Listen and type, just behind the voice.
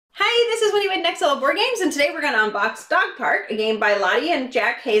this is When You Win Next Level Board Games, and today we're going to unbox Dog Park, a game by Lottie and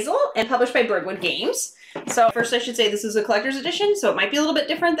Jack Hazel, and published by Birdwood Games. So first I should say this is a collector's edition, so it might be a little bit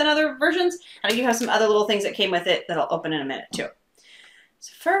different than other versions, and I do have some other little things that came with it that I'll open in a minute too.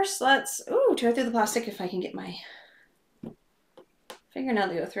 So first let's, tear through the plastic if I can get my fingernail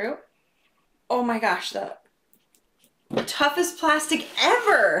to go through. Oh my gosh, the toughest plastic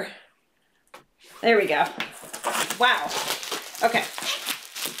ever! There we go. Wow. Okay.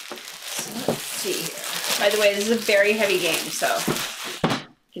 So let's see here. By the way, this is a very heavy game, so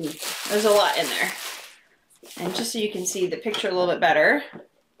there's a lot in there. And just so you can see the picture a little bit better.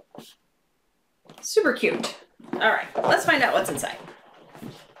 Super cute. All right, let's find out what's inside.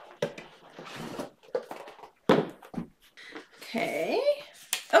 Okay.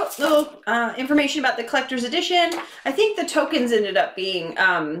 Oh, little information about the collector's edition. I think the tokens ended up being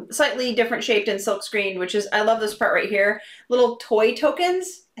slightly different shaped and silk screened, which is, I love this part right here. Little toy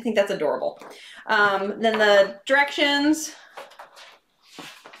tokens. I think that's adorable. Then the directions.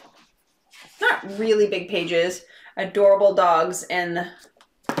 Not really big pages. Adorable dogs and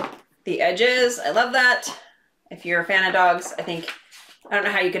the edges. I love that. If you're a fan of dogs, I don't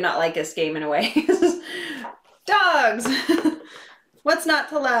know how you could not like this game in a way. Dogs! What's not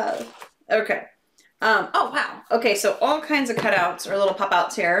to love? Okay. Oh, wow. Okay, so all kinds of cutouts or little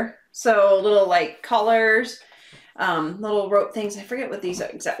pop-outs here. So little like collars, little rope things. I forget what these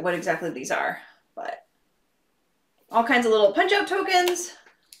what exactly these are, but all kinds of little punch-out tokens.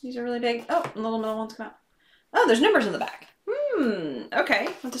 These are really big. Oh, the little middle ones come out. Oh, there's numbers in the back. Okay.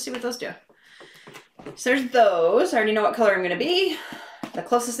 Let's see what those do. So there's those. I already know what color I'm going to be. The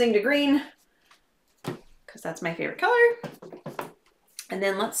closest thing to green, because that's my favorite color. And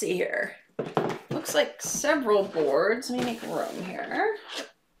then let's see here. Looks like several boards. Let me make room here.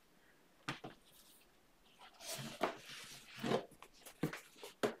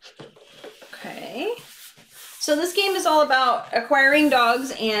 Okay. So this game is all about acquiring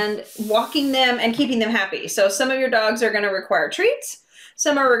dogs and walking them and keeping them happy. So some of your dogs are going to require treats.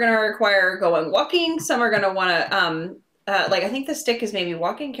 Some are going to require going walking. Some are going to want to like I think the stick is maybe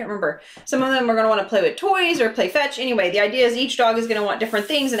walking, can't remember. Some of them are going to want to play with toys or play fetch. Anyway, the idea is each dog is going to want different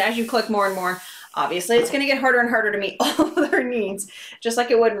things, and as you collect more and more, obviously it's going to get harder and harder to meet all of their needs, just like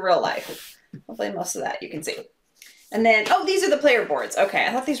it would in real life. Hopefully most of that you can see. And then, oh, these are the player boards. Okay,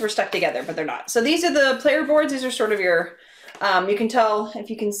 I thought these were stuck together, but they're not. So these are the player boards. These are sort of your, you can tell, if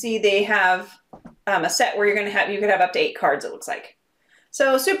you can see, they have a set where you could have up to 8 cards, it looks like.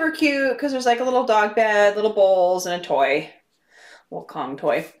 So super cute, because there's like a little dog bed, little bowls, and a toy, little Kong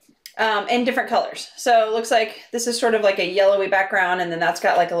toy, and different colors. So it looks like this is sort of like a yellowy background, and then that's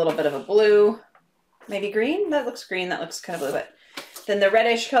got like a little bit of a blue, maybe green. That looks green. That looks kind of blue, but then the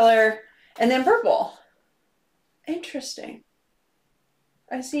reddish color, and then purple. Interesting.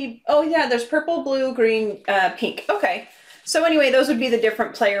 I see. Oh yeah, there's purple, blue, green, pink. Okay. So anyway, those would be the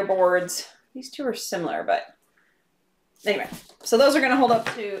different player boards. These two are similar, but anyway, so those are going to hold up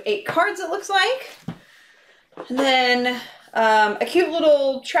to 8 cards, it looks like. And then a cute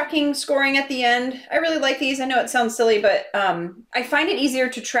little tracking scoring at the end. I really like these. I know it sounds silly, but I find it easier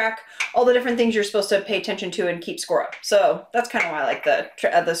to track all the different things you're supposed to pay attention to and keep score up. So that's kind of why I like the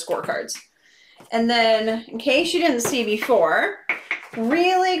scorecards. And then, in case you didn't see before,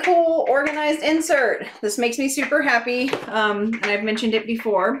 really cool organized insert. This makes me super happy, and I've mentioned it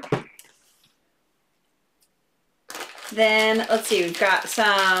before. Then, let's see, we've got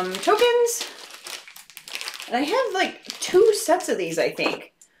some tokens. And I have like 2 sets of these, I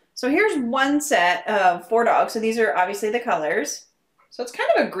think. So here's one set of 4 dogs. So these are obviously the colors. So it's kind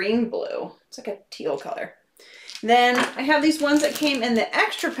of a green-blue. It's like a teal color. Then I have these ones that came in the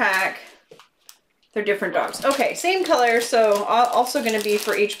extra pack. They're different dogs. Okay, same color, so also going to be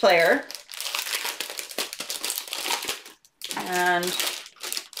for each player. And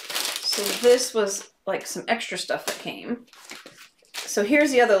so this was like some extra stuff that came. So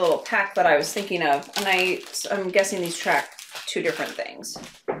here's the other little pack that I was thinking of, and I'm guessing these track 2 different things.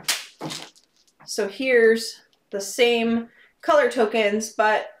 So here's the same color tokens,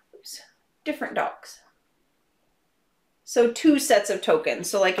 but different dogs. So 2 sets of tokens.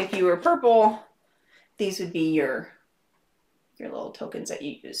 So like if you were purple, these would be your little tokens that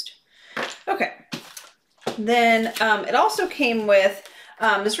you used. Okay. Then it also came with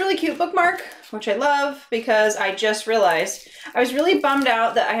this really cute bookmark, which I love because I just realized I was really bummed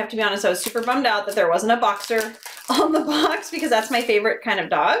out that, I have to be honest, I was super bummed out that there wasn't a boxer on the box because that's my favorite kind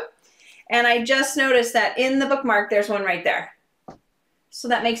of dog. And I just noticed that in the bookmark, there's one right there. So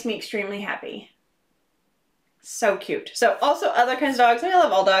that makes me extremely happy. So cute. So also other kinds of dogs. I mean, I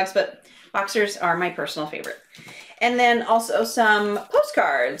love all dogs, but boxers are my personal favorite. And then also some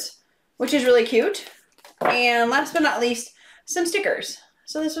postcards. which is really cute. And last but not least, some stickers.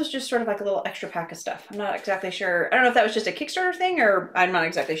 So this was just sort of like a little extra pack of stuff. I'm not exactly sure. I don't know if that was just a Kickstarter thing or I'm not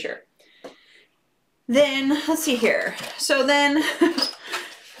exactly sure. Then let's see here. So then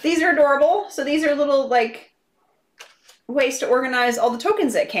these are adorable. So these are little like ways to organize all the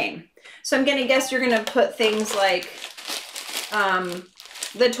tokens that came. So I'm gonna guess you're gonna put things like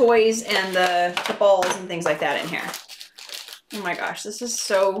the toys and the balls and things like that in here. Oh my gosh, this is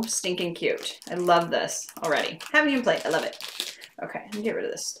so stinking cute. I love this already. Haven't even played, I love it. Okay, let me get rid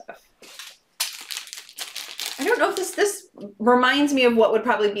of this stuff. I don't know if this reminds me of what would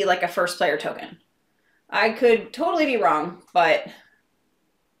probably be like a first player token. I could totally be wrong, but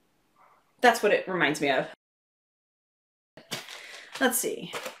that's what it reminds me of. Let's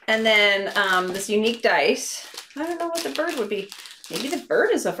see. And then this unique dice. I don't know what the bird would be. Maybe the bird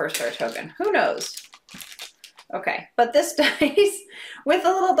is a first player token. Who knows? Okay, but this dice with a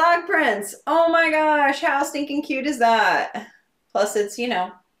little dog prints. Oh my gosh, how stinking cute is that? Plus it's, you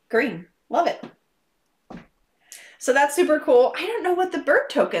know, green. Love it. So that's super cool. I don't know what the bird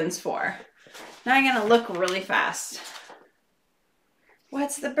token's for. Now I'm gonna look really fast.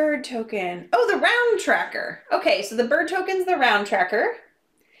 What's the bird token? Oh, the round tracker. Okay, so the bird token's the round tracker.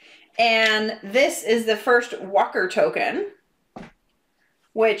 And this is the first walker token,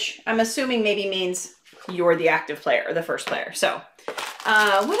 which I'm assuming maybe means you're the active player or the first player. So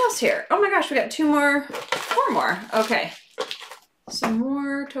what else here? Oh my gosh, we got four more. Okay. Some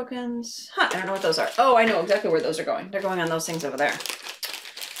more tokens. Huh, I don't know what those are. Oh, I know exactly where those are going. They're going on those things over there.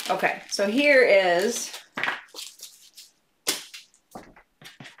 Okay, so here is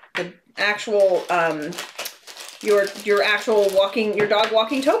the actual, your actual your dog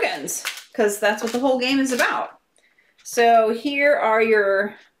walking tokens, because that's what the whole game is about. So here are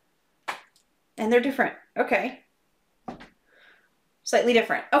your, and they're different. Okay. Slightly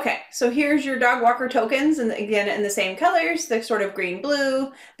different. Okay, so here's your dog walker tokens, and again in the same colors, the sort of green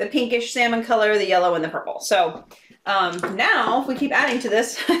blue, the pinkish salmon color, the yellow, and the purple. So now if we keep adding to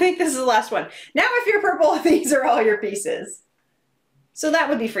this, I think this is the last one. Now if you're purple, these are all your pieces. So that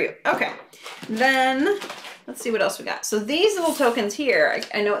would be for you. Okay, then let's see what else we got. So these little tokens here,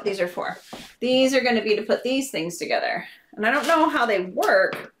 I know what these are for. These are going to be to put these things together. And I don't know how they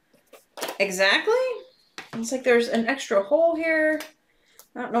work exactly. It's like there's an extra hole here.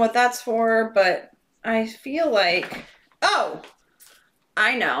 I don't know what that's for, but I feel like, oh,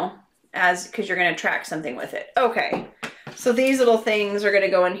 I know, because you're going to track something with it. Okay, so these little things are going to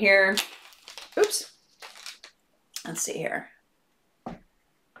go in here. Oops. Let's see here.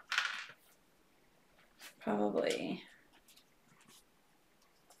 Probably.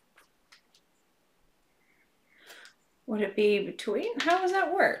 Would it be between? How does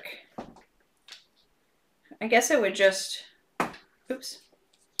that work? I guess it would just, oops.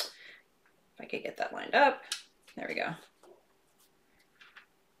 If I could get that lined up. There we go.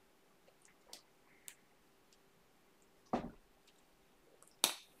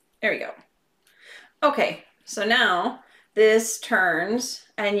 There we go. Okay, so now this turns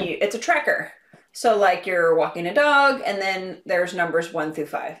and it's a tracker. So like you're walking a dog and then there's numbers 1 through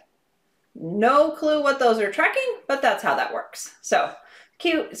 5. No clue what those are tracking, but that's how that works. So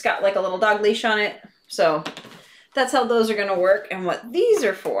cute. It's got like a little dog leash on it. So that's how those are going to work. And what these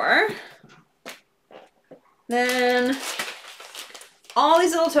are for, then all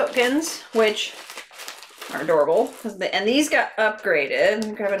these little tokens, which are adorable, and these got upgraded. Let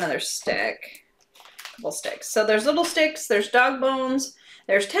me grab another stick, a couple sticks. So there's little sticks, there's dog bones,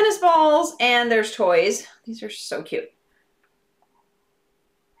 there's tennis balls, and there's toys. These are so cute.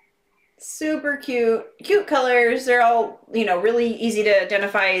 Super cute, cute colors. They're all, you know, really easy to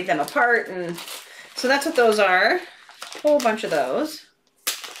identify them apart. And so that's what those are. A whole bunch of those.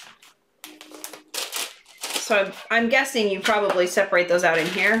 So I'm guessing you probably separate those out in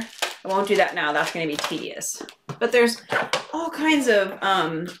here. I won't do that now. That's going to be tedious. But there's all kinds of,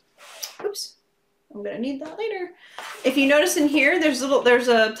 oops, I'm going to need that later. If you notice in here, there's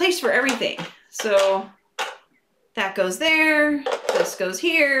a place for everything. So that goes there. This goes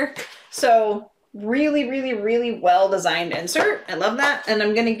here. So really, really, really well designed insert. I love that. And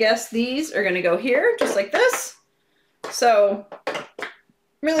I'm going to guess these are going to go here just like this. So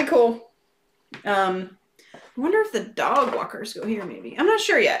really cool. I wonder if the dog walkers go here maybe. I'm not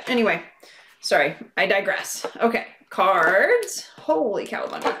sure yet. Anyway, sorry, I digress. Okay, cards. Holy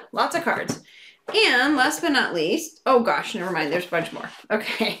cowabunga. Lots of cards. And last but not least, oh gosh, never mind. There's a bunch more.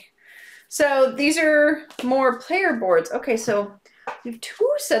 Okay. So these are more player boards. Okay, so we have 2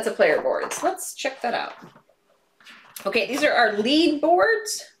 sets of player boards. Let's check that out. Okay, these are our lead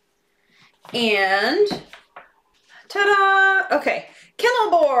boards. And ta-da! Okay,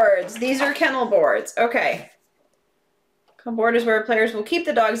 Kennel boards. These are kennel boards. Okay. Kennel board is where players will keep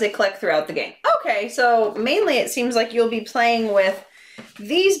the dogs they collect throughout the game. Okay, so mainly it seems like you'll be playing with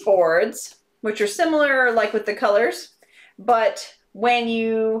these boards, which are similar like with the colors, but when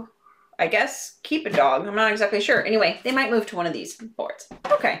you, I guess, keep a dog, I'm not exactly sure. Anyway, they might move to one of these boards.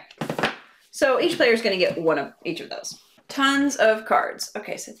 Okay, so each player is going to get one of each of those. Tons of cards.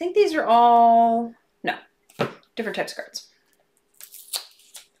 Okay, so I think these are all, no, different types of cards.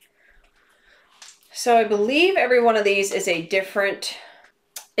 So I believe every one of these is a different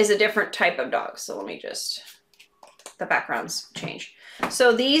type of dog. So let me just, the backgrounds change.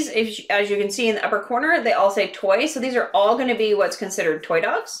 So these, as you can see in the upper corner, they all say toy. So these are all going to be what's considered toy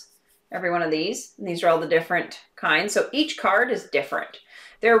dogs. Every one of these. And these are all the different kinds. So each card is different.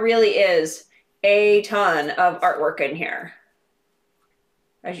 There really is a ton of artwork in here,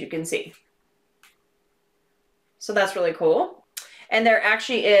 as you can see. So that's really cool. And there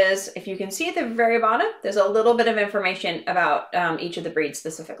actually is, if you can see at the very bottom, there's a little bit of information about each of the breeds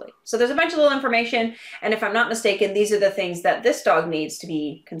specifically. So there's a bunch of little information, and if I'm not mistaken, these are the things that this dog needs to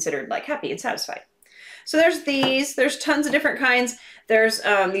be considered like happy and satisfied. So there's these, there's tons of different kinds. There's,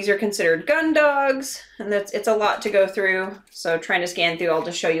 these are considered gun dogs, and it's a lot to go through. So trying to scan through, I'll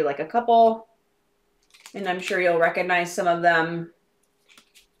just show you like a couple, and I'm sure you'll recognize some of them.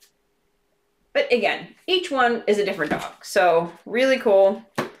 But again, each one is a different dog. So really cool.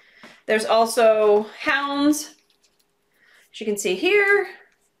 There's also hounds. As you can see here,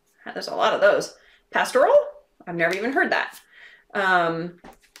 there's a lot of those. Pastoral, I've never even heard that. And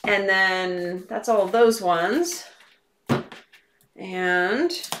then that's all of those ones.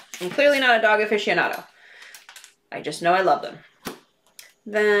 And I'm clearly not a dog aficionado. I just know I love them.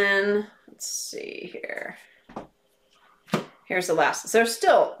 Then, let's see here. Here's the last. So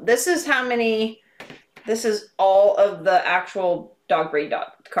still, this is how many, this is all of the actual dog breed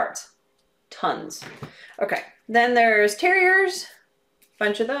cards. Tons. Okay, then there's terriers,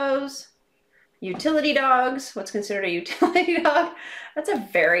 bunch of those. Utility dogs, what's considered a utility dog? That's a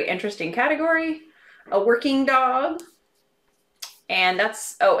very interesting category. A working dog. And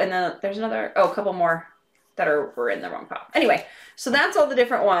that's, oh, and then there's another, oh, a couple more that were in the wrong pile. Anyway, so that's all the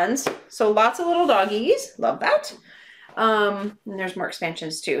different ones. So lots of little doggies, love that. And there's more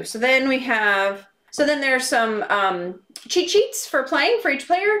expansions too. So then we have, so then there's some cheat sheets for playing for each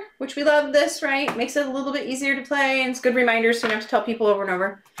player, which we love this, right? Makes it a little bit easier to play, and it's good reminders so you don't have to tell people over and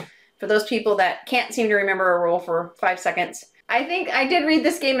over. For those people that can't seem to remember a rule for 5 seconds. I think I did read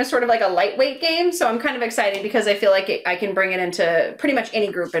this game as sort of like a lightweight game, so I'm kind of excited because I feel like I can bring it into pretty much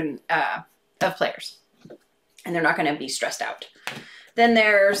any group of players, and they're not going to be stressed out. Then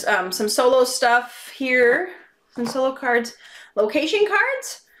there's some solo stuff here. Some solo cards. Location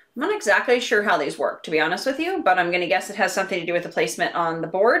cards, I'm not exactly sure how these work, to be honest with you, but I'm going to guess it has something to do with the placement on the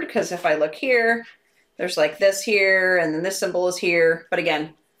board, because if I look here, there's like this here, and then this symbol is here, but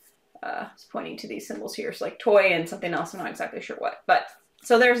again, it's pointing to these symbols here. So like toy and something else, I'm not exactly sure what, but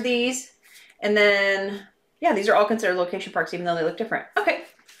so there's these, and then, yeah, these are all considered location parks, even though they look different. Okay,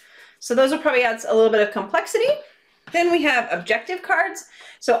 so those will probably add a little bit of complexity. Then we have objective cards.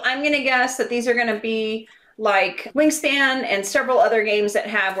 So I'm going to guess that these are going to be like Wingspan and several other games that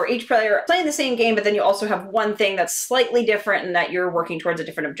have where each player playing the same game, but then you also have one thing that's slightly different and that you're working towards a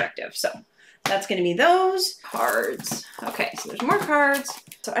different objective. So that's going to be those cards. Okay, so there's more cards.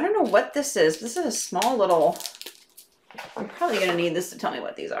 So I don't know what this is. This is a small little, I'm probably going to need this to tell me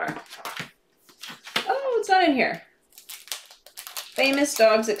what these are. Oh, it's not in here. Famous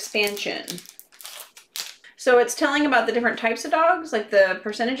Dogs expansion. So it's telling about the different types of dogs, like the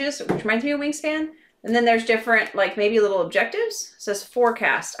percentages, which reminds me of Wingspan. And then there's different, like maybe little objectives. It says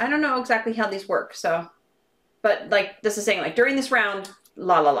forecast. I don't know exactly how these work. So, but like this is saying like during this round,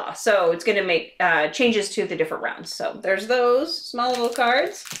 la la la. So it's going to make changes to the different rounds. So there's those small little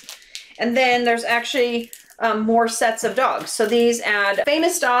cards. And then there's actually more sets of dogs. So these add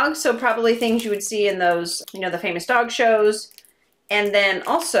famous dogs. So probably things you would see in those, you know, the famous dog shows. And then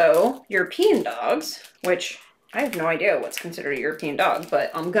also European dogs, which I have no idea what's considered a European dog,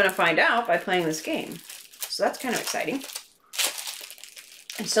 but I'm going to find out by playing this game. So that's kind of exciting.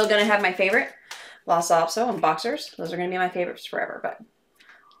 I'm still going to have my favorite, Lhasa Apso and Boxers. Those are going to be my favorites forever, but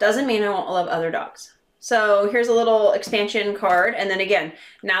doesn't mean I won't love other dogs. So here's a little expansion card. And then again,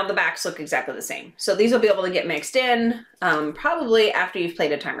 now the backs look exactly the same. So these will be able to get mixed in probably after you've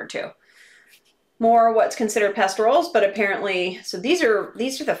played a time or two. More what's considered pastorals, but apparently, so these are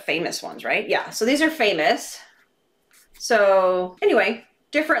the famous ones, right? Yeah, so these are famous. So anyway,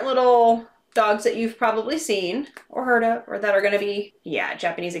 different little dogs that you've probably seen or heard of, or that are going to be, yeah,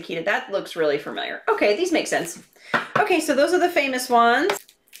 Japanese Akita. That looks really familiar. Okay, these make sense. Okay, so those are the famous ones.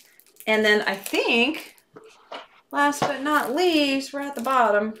 And then I think, last but not least, we're at the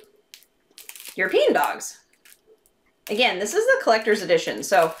bottom, European dogs. Again, this is the collector's edition,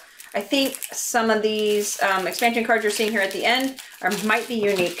 so I think some of these expansion cards you're seeing here at the end might be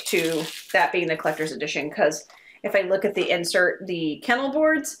unique to that being the collector's edition, because if I look at the insert, the kennel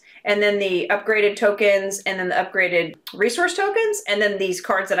boards, and then the upgraded tokens, and then the upgraded resource tokens, and then these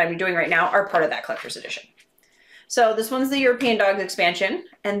cards that I'm doing right now are part of that collector's edition. So this one's the European Dogs expansion,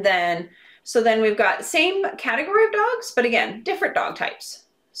 and then, so then we've got same category of dogs, but again, different dog types.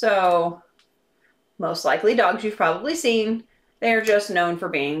 So most likely dogs you've probably seen. They're just known for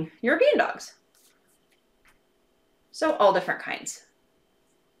being European dogs. So all different kinds.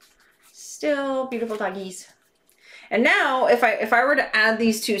 Still beautiful doggies. And now if I were to add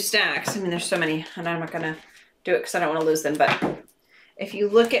these two stacks, I mean, there's so many, and I'm not gonna do it because I don't want to lose them, but if you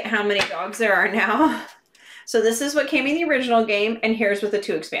look at how many dogs there are now, so this is what came in the original game, and here's with the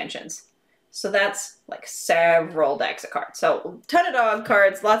two expansions. So that's like several decks of cards. So a ton of dog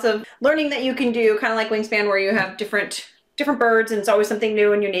cards, lots of learning that you can do, kind of like Wingspan, where you have different birds and it's always something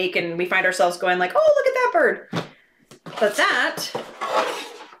new and unique, and we find ourselves going like, oh, look at that bird. But that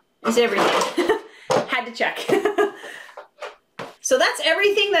is everything. Had to check. So that's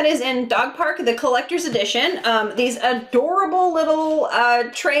everything that is in Dog Park, the collector's edition. These adorable little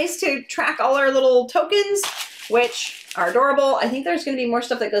trays to track all our little tokens, which are adorable. I think there's going to be more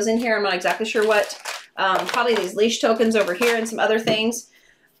stuff that goes in here. I'm not exactly sure what. Probably these leash tokens over here and some other things.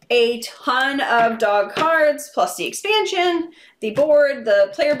 A ton of dog cards, plus the expansion, the board, the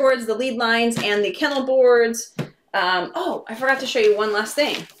player boards, the lead lines, and the kennel boards. Oh, I forgot to show you one last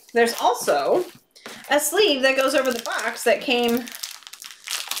thing. There's also a sleeve that goes over the box that came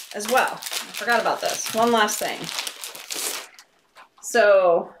as well. I forgot about this. One last thing.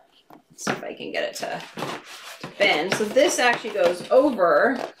 So, let's see if I can get it to bend. So this actually goes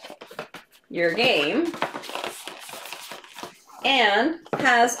over your game and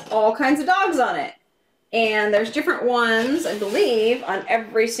has all kinds of dogs on it. And there's different ones, I believe, on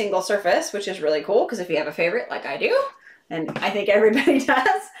every single surface, which is really cool, because if you have a favorite like I do, and I think everybody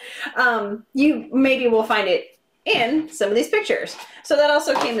does, you maybe will find it in some of these pictures. So that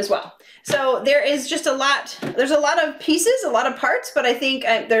also came as well. So there is just a lot, there's a lot of pieces, a lot of parts, but I think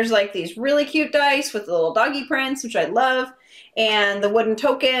there's like these really cute dice with the little doggy prints, which I love, and the wooden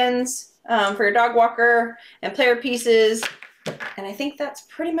tokens for your dog walker, and player pieces. And I think that's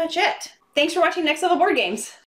pretty much it. Thanks for watching Next Level Board Games.